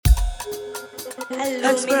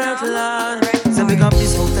Expert Lord. So pick up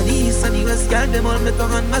this out of the east and the west, girl, them all me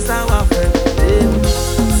tongue and my sour friend.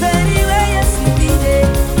 So anyway you see me there,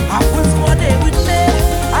 I was more there with me.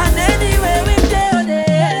 And anyway we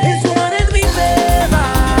there, it's one in me favor.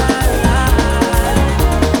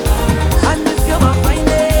 And if you want find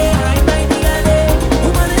it, I might be a day,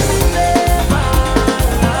 woman in me favor.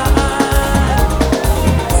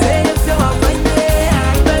 Say if you want find it,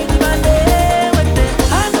 I might be a day with me.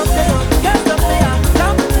 Hand up there, get up there,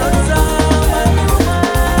 jump on someone, woman.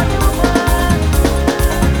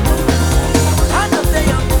 Hand up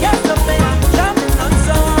there, get up there, jump on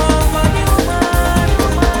someone,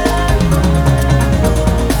 woman.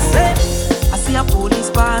 Say, I see a police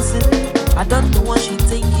passing, I don't know what she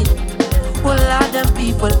thinking. Whole lot of them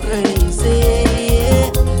people crazy.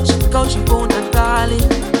 She pick out she phone and calling,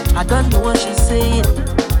 I don't know what she's saying.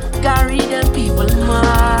 Carry them people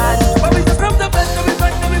mad. But we just from the best of it,